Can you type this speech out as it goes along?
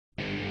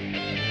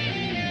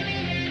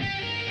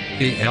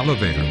Hey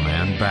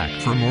Elevatorman,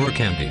 back for more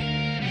candy.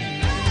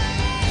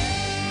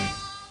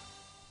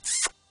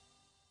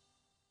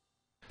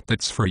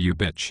 That's for you,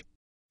 bitch.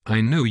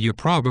 I knew you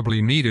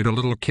probably needed a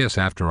little kiss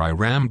after I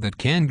rammed that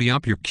candy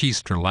up your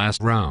keister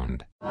last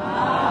round.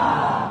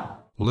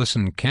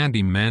 Listen,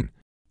 Candyman,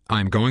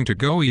 I'm going to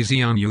go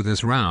easy on you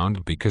this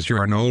round because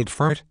you're an old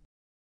fart.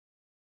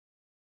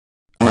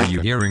 Are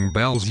you hearing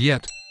bells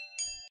yet?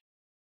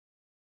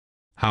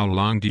 How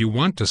long do you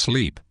want to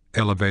sleep,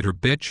 elevator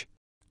bitch?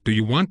 Do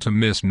you want to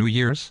miss New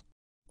Year's?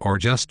 Or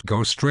just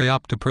go straight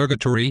up to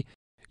purgatory?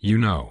 You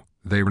know,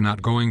 they're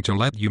not going to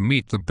let you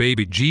meet the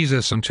baby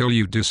Jesus until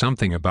you do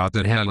something about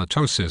that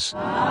halitosis.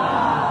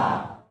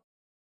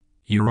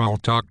 You're all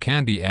talk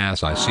candy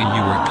ass. I see you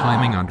were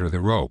climbing under the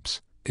ropes.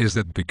 Is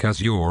that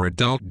because your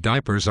adult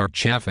diapers are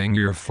chaffing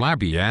your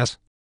flabby ass?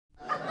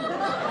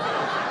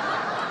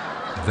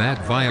 That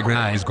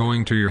Viagra is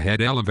going to your head,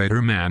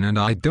 elevator man, and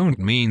I don't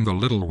mean the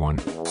little one.